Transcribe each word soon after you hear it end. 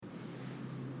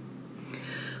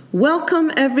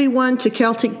Welcome everyone to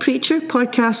Celtic Preacher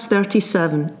Podcast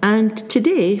 37, and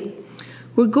today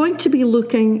we're going to be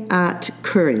looking at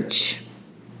courage.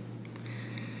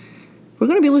 We're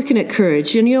going to be looking at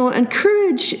courage, and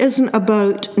courage isn't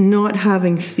about not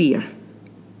having fear.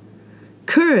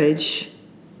 Courage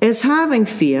is having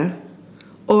fear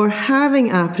or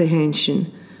having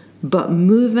apprehension, but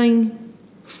moving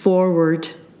forward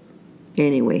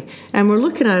anyway. And we're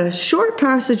looking at a short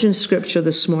passage in Scripture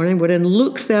this morning. We're in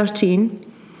Luke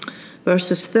 13,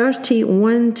 verses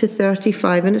 31 to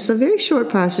 35. And it's a very short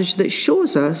passage that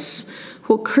shows us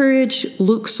what courage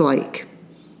looks like.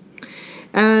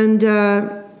 And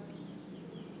we're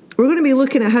going to be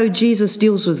looking at how Jesus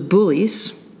deals with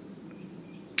bullies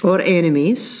or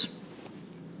enemies.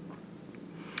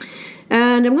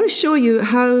 And I'm going to show you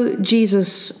how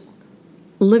Jesus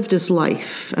lived his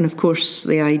life. And of course,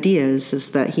 the idea is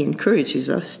that he encourages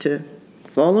us to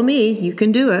follow me. You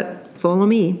can do it. Follow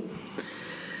me.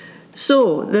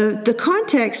 So the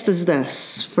context is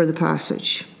this for the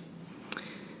passage.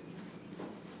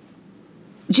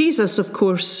 Jesus, of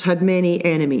course, had many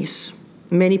enemies.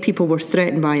 Many people were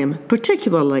threatened by him,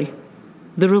 particularly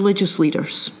the religious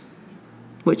leaders,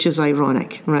 which is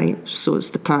ironic, right? So it's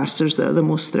the pastors that are the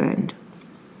most threatened,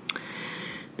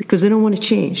 because they don't want to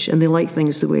change and they like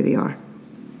things the way they are.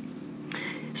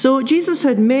 So Jesus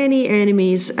had many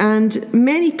enemies, and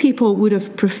many people would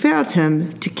have preferred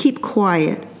him to keep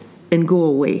quiet and go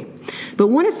away. But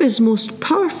one of his most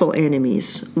powerful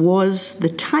enemies was the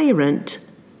tyrant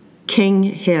King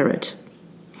Herod.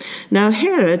 Now,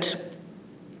 Herod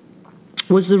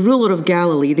was the ruler of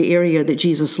Galilee, the area that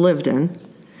Jesus lived in.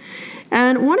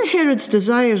 And one of Herod's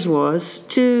desires was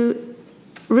to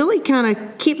really kind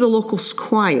of keep the locals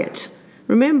quiet.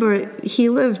 Remember,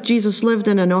 Jesus lived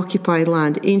in an occupied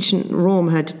land. Ancient Rome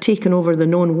had taken over the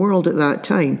known world at that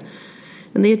time.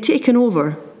 And they had taken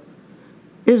over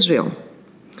Israel.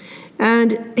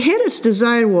 And Herod's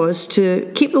desire was to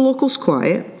keep the locals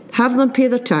quiet, have them pay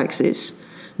their taxes,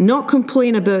 not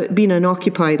complain about being an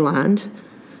occupied land,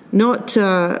 not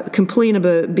complain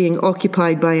about being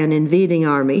occupied by an invading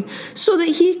army, so that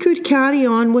he could carry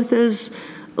on with his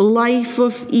life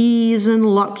of ease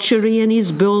and luxury and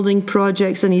his building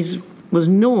projects. And he was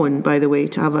known, by the way,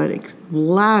 to have a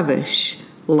lavish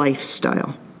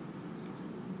lifestyle.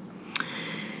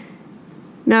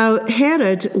 Now,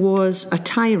 Herod was a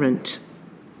tyrant,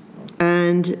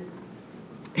 and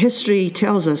history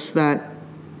tells us that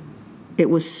it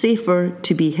was safer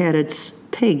to be Herod's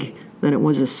pig than it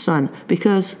was his son,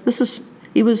 because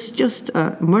he was just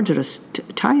a murderous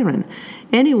tyrant.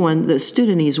 Anyone that stood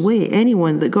in his way,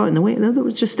 anyone that got in the way, that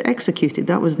was just executed.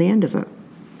 That was the end of it.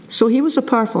 So he was a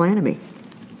powerful enemy.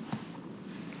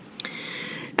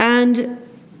 And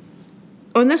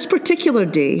on this particular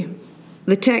day,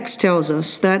 the text tells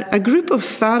us that a group of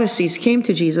Pharisees came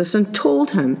to Jesus and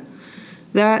told him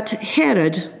that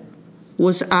Herod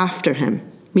was after him,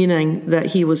 meaning that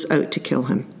he was out to kill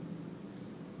him,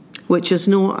 which is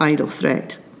no idle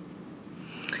threat.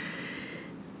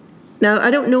 Now,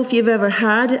 I don't know if you've ever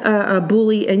had a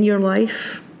bully in your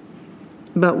life,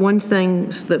 but one thing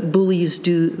that bullies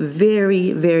do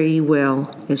very, very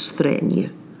well is threaten you.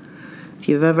 If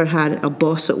you've ever had a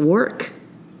boss at work,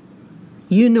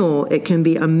 you know it can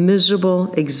be a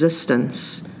miserable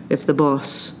existence if the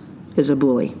boss is a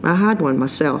bully. I had one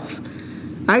myself.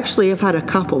 Actually, I've had a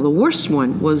couple. The worst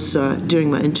one was during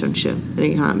my internship, and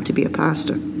he happened to be a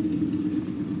pastor.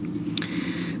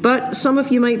 But some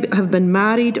of you might have been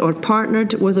married or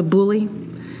partnered with a bully,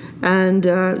 and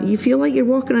you feel like you're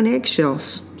walking on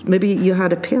eggshells. Maybe you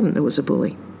had a parent that was a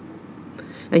bully.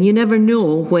 And you never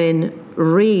know when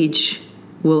rage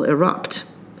will erupt.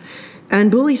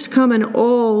 And bullies come in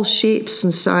all shapes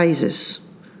and sizes,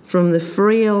 from the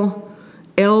frail,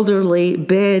 elderly,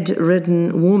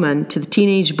 bedridden woman to the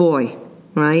teenage boy.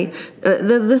 Right?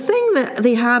 The thing that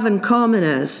they have in common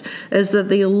is that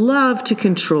they love to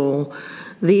control.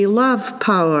 They love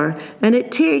power, and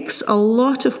it takes a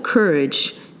lot of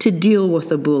courage to deal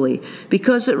with a bully,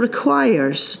 because it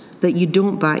requires that you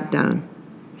don't back down.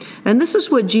 And this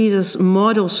is what Jesus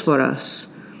models for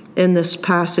us in this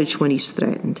passage when he's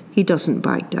threatened. He doesn't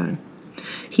back down.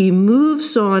 He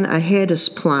moves on ahead as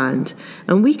planned,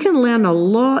 and we can learn a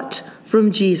lot from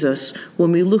Jesus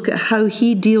when we look at how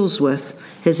he deals with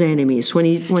his enemies,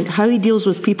 how he deals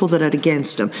with people that are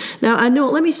against him. Now,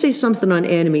 let me say something on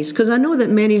enemies, because I know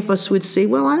that many of us would say,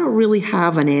 well, I don't really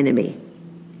have an enemy.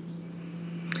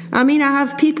 I mean, I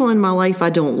have people in my life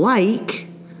I don't like,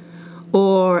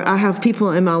 or I have people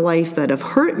in my life that have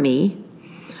hurt me,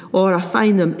 or I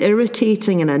find them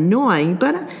irritating and annoying,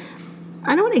 but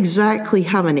I don't exactly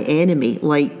have an enemy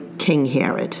like King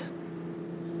Herod.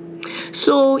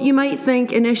 So you might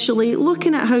think initially,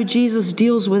 looking at how Jesus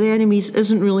deals with enemies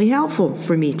isn't really helpful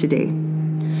for me today.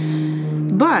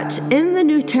 But in the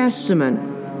New Testament,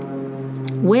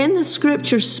 when the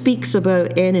Scripture speaks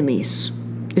about enemies,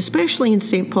 especially in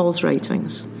St. Paul's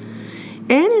writings,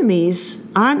 enemies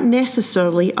aren't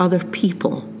necessarily other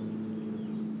people.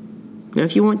 Now,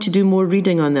 if you want to do more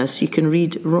reading on this, you can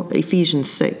read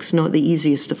Ephesians 6, not the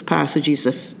easiest of passages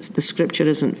if the Scripture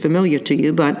isn't familiar to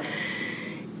you, but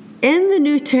in the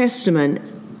New Testament,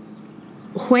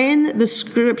 when the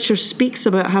Scripture speaks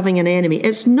about having an enemy,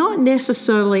 it's not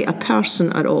necessarily a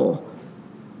person at all.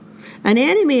 An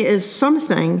enemy is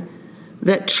something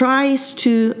that tries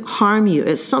to harm you.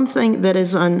 It's something that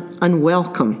is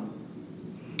unwelcome.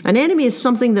 An enemy is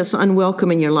something that's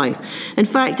unwelcome in your life. In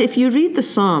fact, if you read the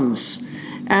Psalms,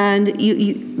 and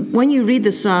when you read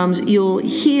the Psalms, you'll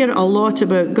hear a lot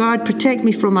about God protect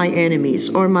me from my enemies,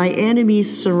 or my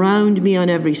enemies surround me on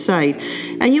every side.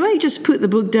 And you might just put the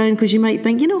book down because you might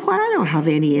think, you know what, I don't have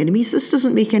any enemies. This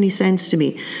doesn't make any sense to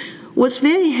me. What's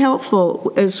very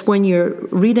helpful is when you're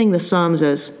reading the Psalms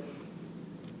is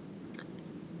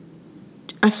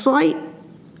a slight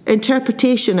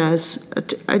interpretation as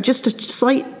just a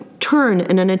slight turn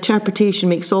in an interpretation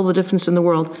makes all the difference in the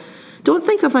world. Don't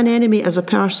think of an enemy as a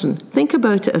person. Think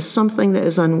about it as something that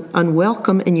is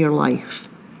unwelcome in your life.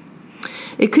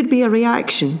 It could be a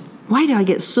reaction. Why do I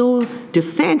get so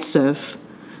defensive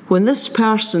when this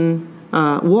person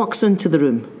walks into the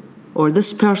room, or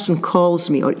this person calls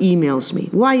me or emails me?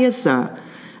 Why is that?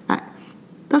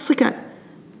 That's like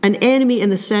an enemy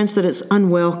in the sense that it's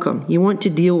unwelcome. You want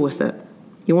to deal with it.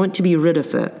 You want to be rid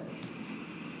of it.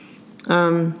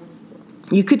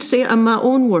 You could say I'm my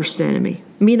own worst enemy,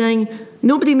 meaning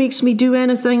nobody makes me do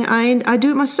anything, I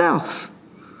do it myself.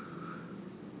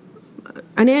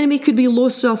 An enemy could be low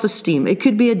self-esteem. It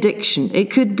could be addiction. It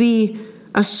could be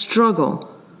a struggle.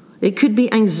 It could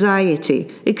be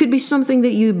anxiety. It could be something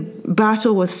that you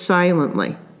battle with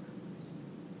silently.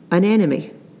 An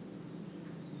enemy.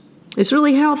 It's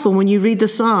really helpful when you read the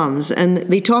Psalms and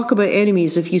they talk about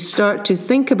enemies. If you start to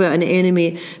think about an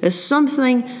enemy as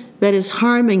something that is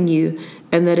harming you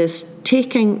and that is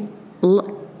taking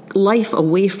life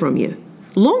away from you.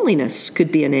 Loneliness could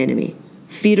be an enemy.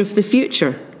 Fear of the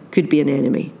future could be an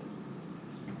enemy.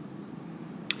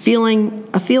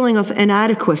 A feeling of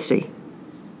inadequacy.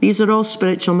 These are all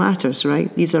spiritual matters,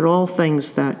 right? These are all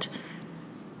things that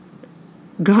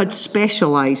God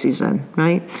specializes in,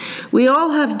 right? We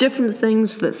all have different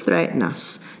things that threaten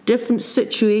us, different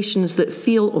situations that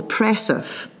feel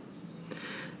oppressive,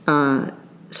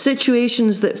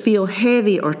 situations that feel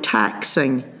heavy or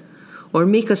taxing, or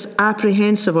make us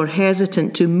apprehensive or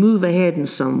hesitant to move ahead in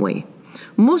some way.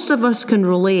 Most of us can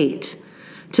relate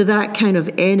to that kind of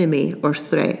enemy or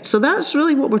threat. So that's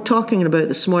really what we're talking about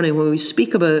this morning when we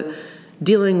speak about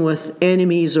dealing with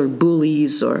enemies or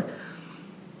bullies or...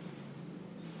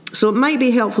 So it might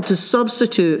be helpful to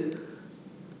substitute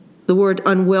the word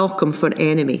unwelcome for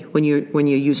enemy when you're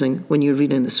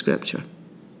reading the Scripture.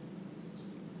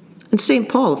 And St.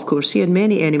 Paul, of course, he had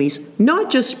many enemies, not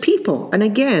just people. And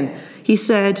again,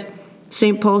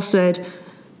 St. Paul said,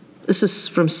 this is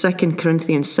from 2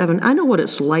 Corinthians 7, I know what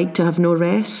it's like to have no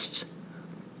rest.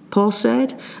 Paul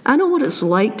said, I know what it's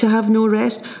like to have no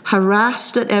rest,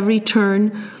 harassed at every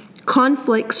turn,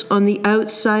 conflicts on the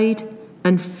outside,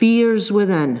 and fears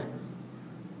within.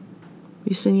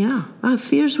 He's saying, yeah, I have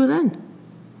fears within.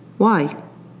 Why?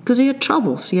 Because he had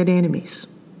troubles, he had enemies.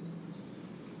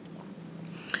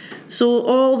 So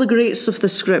all the greats of the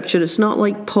Scripture, it's not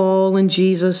like Paul and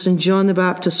Jesus and John the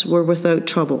Baptist were without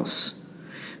troubles.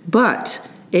 But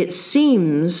it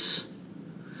seems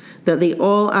that they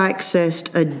all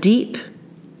accessed a deep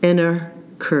inner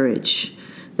courage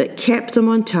that kept them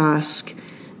on task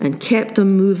and kept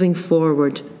them moving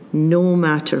forward no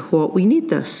matter what. We need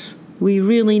this. We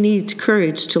really need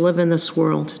courage to live in this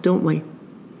world, don't we?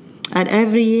 At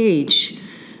every age,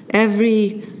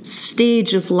 every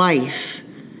stage of life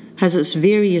has its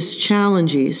various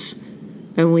challenges,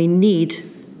 and we need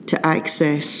to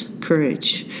access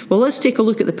courage. Well, let's take a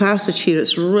look at the passage here.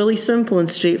 It's really simple and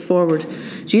straightforward.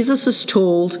 Jesus is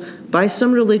told by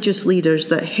some religious leaders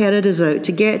that Herod is out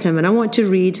to get him, and I want to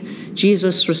read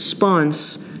Jesus'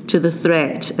 response to the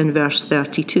threat in verse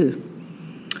 32.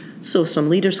 So some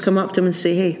leaders come up to him and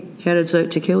say, hey, Herod's out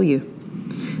to kill you.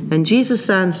 And Jesus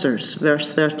answers,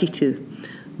 verse 32,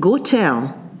 go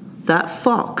tell that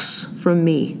fox from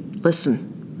me, listen,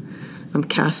 I'm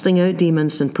casting out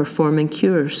demons and performing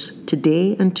cures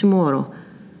today and tomorrow,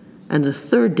 and the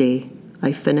third day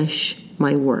I finish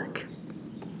my work.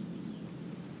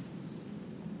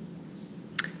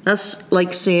 That's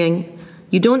like saying,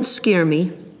 you don't scare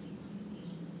me.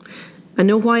 I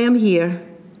know why I'm here.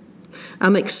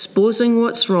 I'm exposing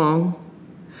what's wrong.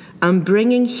 I'm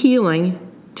bringing healing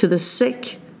to the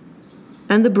sick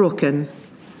and the broken.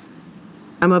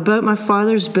 I'm about my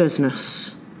Father's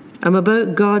business. I'm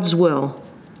about God's will.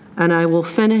 And I will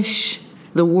finish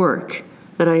the work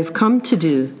that I have come to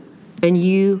do, and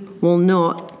you will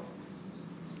not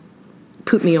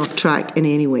put me off track in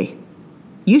any way.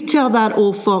 You tell that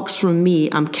old fox from me,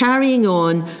 I'm carrying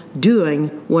on doing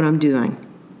what I'm doing.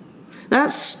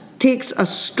 That takes a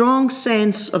strong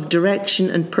sense of direction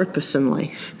and purpose in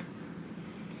life.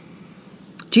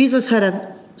 Jesus had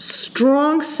a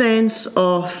strong sense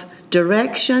of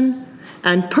direction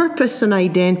and purpose and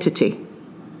identity.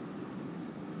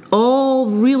 All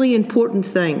really important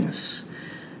things.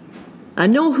 I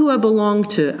know who I belong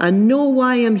to. I know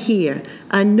why I'm here.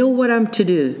 I know what I'm to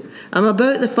do. I'm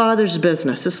about the Father's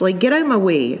business. It's like, get out of my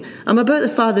way. I'm about the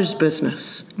Father's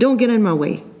business. Don't get in my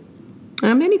way.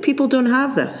 And many people don't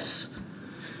have this.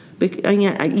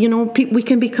 You know, we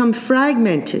can become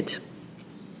fragmented.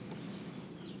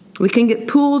 We can get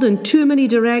pulled in too many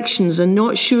directions and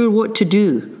not sure what to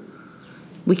do.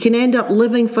 We can end up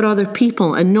living for other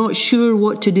people and not sure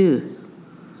what to do.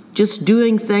 Just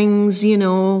doing things, you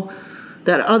know,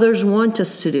 that others want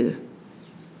us to do.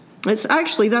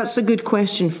 That's a good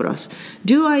question for us.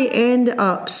 Do I end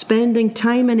up spending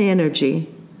time and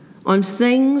energy on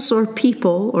things or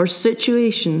people or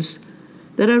situations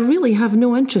that I really have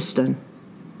no interest in?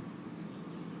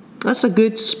 That's a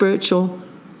good spiritual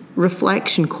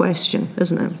reflection question,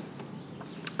 isn't it?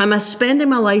 Am I spending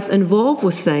my life involved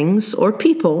with things or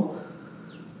people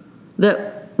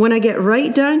that when I get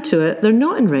right down to it, they're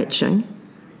not enriching,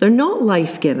 they're not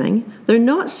life-giving, they're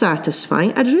not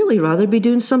satisfying? I'd really rather be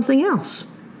doing something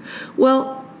else.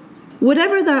 Well,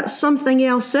 whatever that something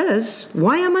else is,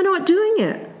 why am I not doing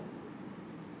it?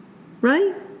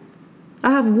 Right?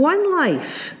 I have one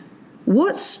life.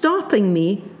 What's stopping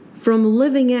me from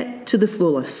living it to the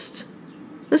fullest?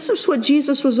 This is what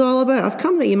Jesus was all about. I've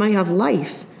come that you might have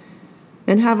life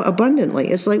and have abundantly.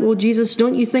 It's like, well, Jesus,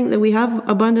 don't you think that we have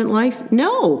abundant life?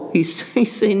 No. He's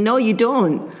saying, no, you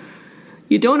don't.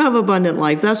 You don't have abundant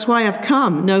life. That's why I've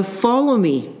come. Now follow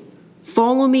me.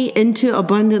 Follow me into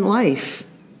abundant life.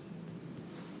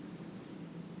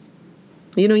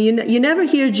 You know, you never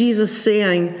hear Jesus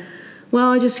saying,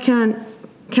 well, I just can't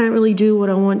really do what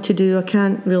I want to do. I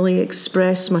can't really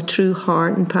express my true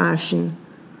heart and passion.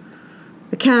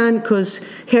 I can't because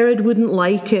Herod wouldn't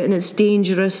like it and it's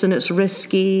dangerous and it's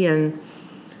risky and,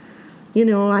 you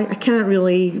know, I can't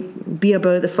really be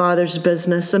about the Father's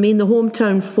business. I mean, the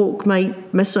hometown folk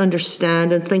might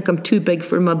misunderstand and think I'm too big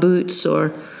for my boots,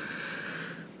 or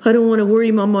I don't want to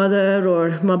worry my mother,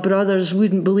 or my brothers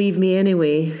wouldn't believe me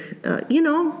anyway. You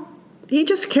know, he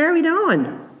just carried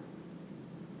on.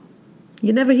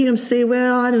 You never hear him say,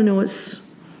 well, I don't know, it's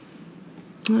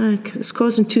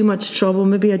causing too much trouble.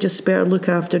 Maybe I just better look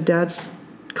after Dad's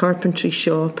carpentry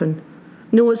shop. And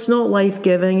no, it's not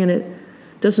life-giving and it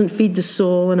doesn't feed the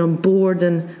soul and I'm bored,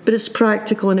 but it's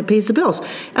practical and it pays the bills.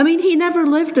 I mean, he never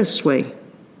lived this way.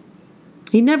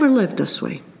 He never lived this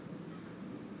way.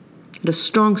 He had a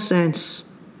strong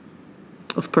sense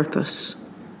of purpose.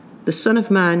 The Son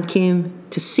of Man came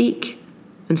to seek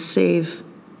and save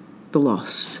the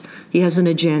lost. He has an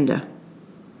agenda.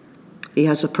 He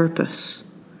has a purpose.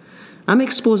 I'm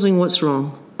exposing what's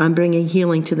wrong. I'm bringing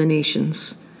healing to the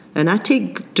nations. And I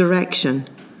take direction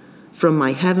from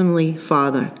my heavenly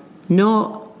Father,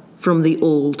 not from the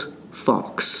old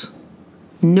fox,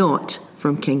 not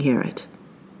from King Herod.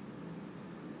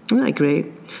 Isn't that great?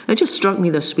 It just struck me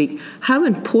this week how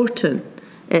important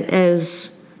it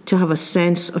is to have a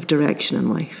sense of direction in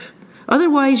life.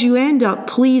 Otherwise, you end up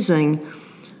pleasing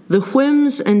the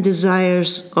whims and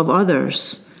desires of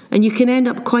others, and you can end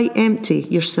up quite empty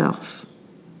yourself.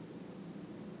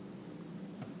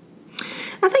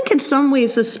 I think in some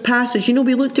ways this passage, you know,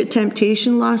 we looked at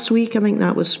temptation last week. I think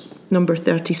that was number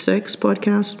 36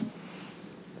 podcast.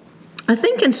 I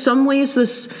think in some ways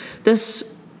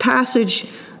this passage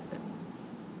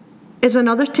is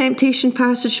another temptation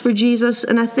passage for Jesus,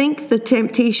 and I think the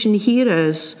temptation here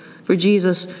is for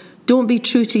Jesus, don't be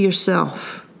true to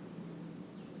yourself.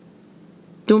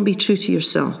 Don't be true to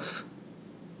yourself.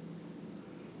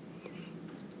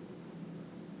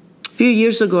 A few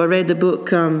years ago, I read the book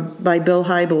by Bill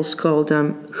Hybels called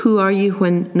Who Are You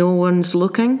When No One's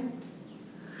Looking?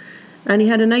 And he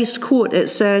had a nice quote. It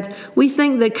said, we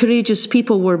think that courageous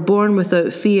people were born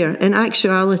without fear. In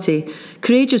actuality,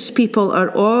 courageous people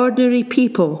are ordinary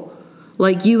people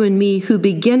like you and me who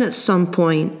begin at some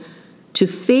point to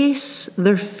face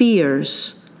their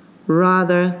fears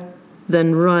rather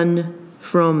than run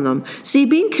from them. See,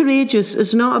 being courageous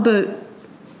is not about,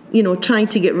 trying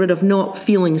to get rid of not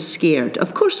feeling scared.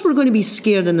 Of course we're going to be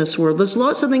scared in this world. There's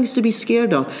lots of things to be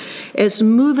scared of. It's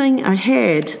moving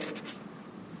ahead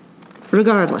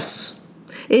regardless.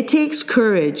 It takes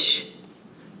courage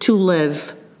to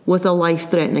live with a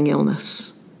life-threatening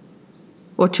illness,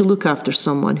 or to look after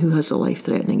someone who has a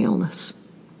life-threatening illness.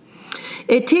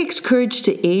 It takes courage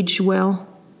to age well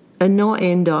and not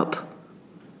end up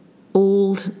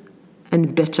old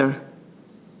and bitter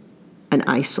and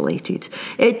isolated.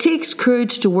 It takes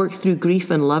courage to work through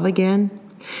grief and love again.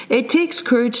 It takes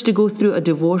courage to go through a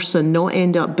divorce and not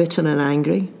end up bitter and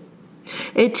angry.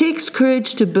 It takes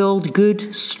courage to build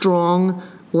good, strong,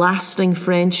 lasting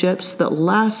friendships that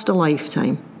last a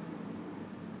lifetime.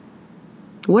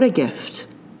 What a gift.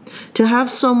 To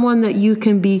have someone that you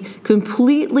can be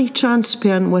completely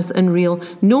transparent with and real.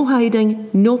 No hiding,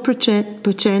 no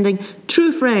pretending.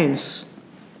 True friends.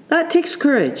 That takes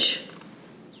courage.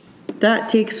 That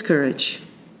takes courage.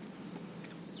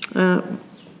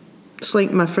 It's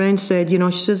like my friend said,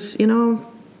 she says,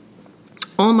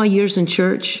 all my years in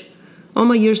church, all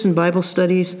my years in Bible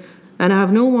studies, and I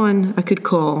have no one I could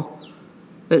call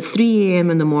at 3 a.m.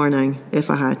 in the morning if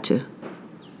I had to.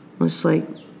 It's like,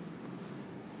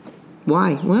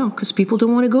 why? Well, because people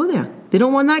don't want to go there. They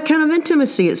don't want that kind of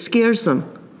intimacy. It scares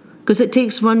them. Because it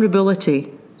takes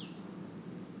vulnerability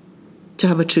to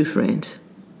have a true friend.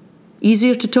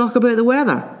 Easier to talk about the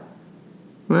weather,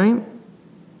 right?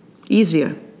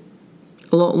 Easier.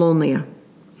 A lot lonelier.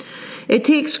 It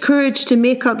takes courage to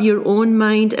make up your own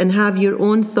mind and have your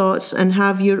own thoughts and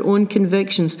have your own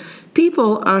convictions.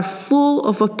 People are full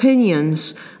of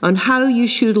opinions on how you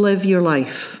should live your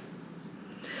life.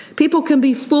 People can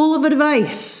be full of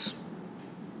advice.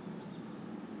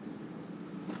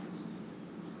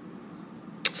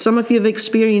 Some of you have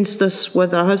experienced this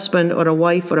with a husband or a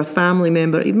wife or a family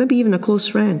member, maybe even a close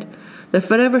friend. They're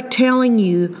forever telling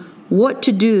you what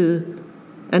to do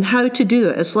and how to do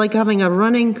it. It's like having a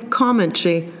running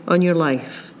commentary on your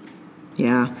life.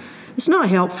 Yeah, it's not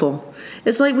helpful.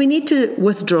 It's like we need to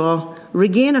withdraw,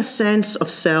 regain a sense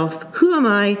of self. Who am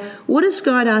I? What is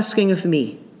God asking of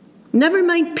me? Never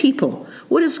mind people.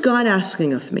 What is God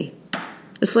asking of me?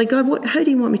 It's like, God, how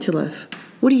do you want me to live?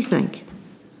 What do you think?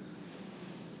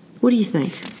 What do you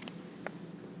think?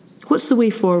 What's the way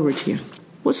forward here?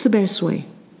 What's the best way?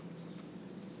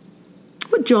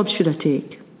 What job should I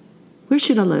take? Where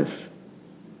should I live?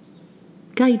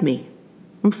 Guide me.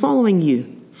 I'm following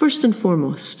you, first and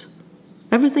foremost.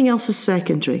 Everything else is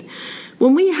secondary.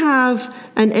 When we have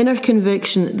an inner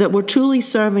conviction that we're truly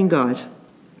serving God,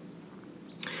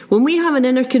 when we have an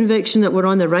inner conviction that we're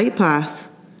on the right path,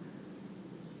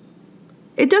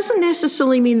 it doesn't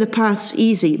necessarily mean the path's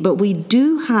easy, but we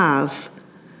do have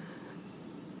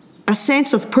a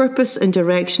sense of purpose and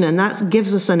direction, and that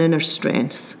gives us an inner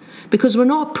strength because we're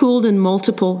not pulled in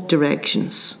multiple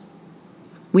directions.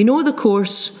 We know the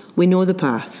course, we know the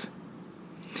path.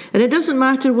 And it doesn't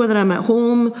matter whether I'm at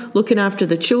home looking after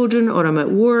the children, or I'm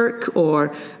at work,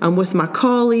 or I'm with my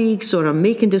colleagues, or I'm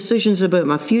making decisions about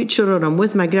my future, or I'm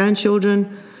with my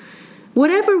grandchildren.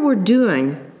 Whatever we're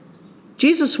doing,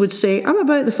 Jesus would say, I'm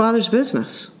about the Father's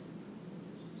business.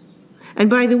 And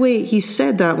by the way, he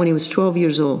said that when he was 12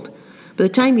 years old. By the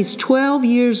time he's 12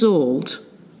 years old,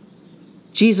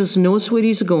 Jesus knows where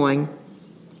he's going,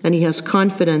 and he has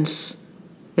confidence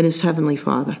in his heavenly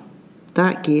Father.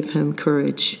 That gave him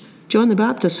courage. John the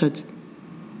Baptist had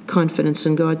confidence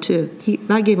in God too.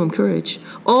 That gave him courage.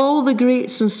 All the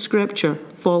greats in Scripture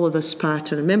follow this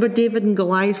pattern. Remember David and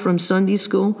Goliath from Sunday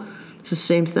school? It's the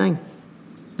same thing.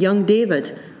 Young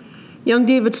David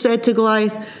said to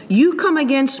Goliath, you come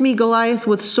against me, Goliath,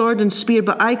 with sword and spear,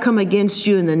 but I come against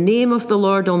you in the name of the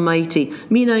Lord Almighty.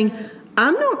 Meaning,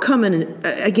 I'm not coming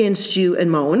against you in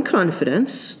my own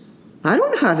confidence. I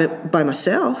don't have it by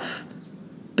myself.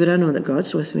 But I know that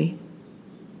God's with me.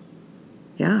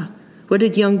 Yeah. Where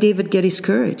did young David get his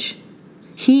courage?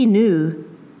 He knew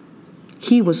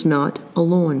he was not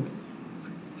alone.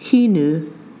 He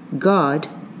knew God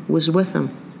was with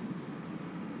him.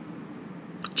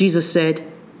 Jesus said,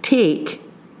 take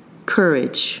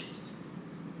courage.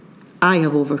 I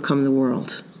have overcome the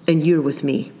world, and you're with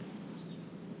me.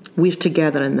 We're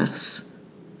together in this.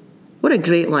 What a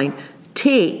great line.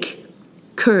 Take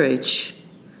courage.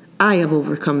 I have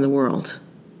overcome the world.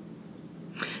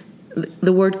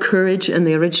 The word courage in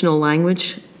the original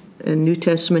language, in New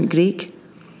Testament Greek,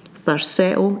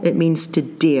 tharseo, it means to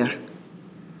dare.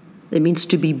 It means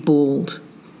to be bold.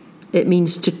 It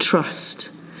means to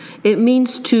trust. It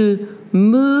means to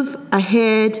move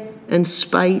ahead in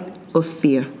spite of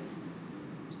fear.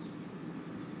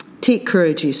 Take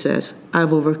courage, he says.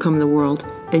 I've overcome the world,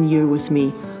 and you're with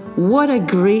me. What a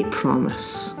great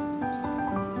promise.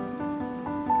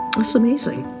 That's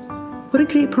amazing. What a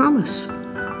great promise.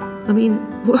 I mean,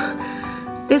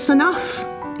 it's enough.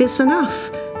 It's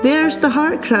enough. There's the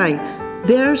heart cry.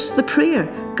 There's the prayer.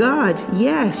 God,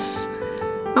 yes.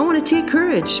 I want to take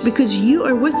courage because you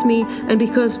are with me and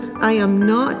because I am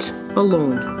not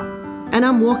alone. And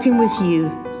I'm walking with you.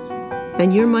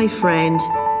 And you're my friend.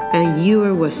 And you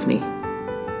are with me.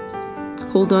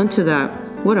 Hold on to that.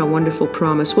 What a wonderful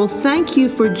promise. Well, thank you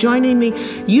for joining me.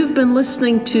 You've been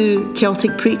listening to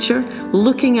Celtic Preacher,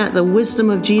 looking at the wisdom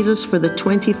of Jesus for the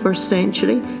 21st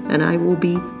century, and I will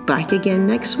be back again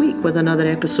next week with another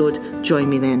episode. Join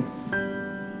me then.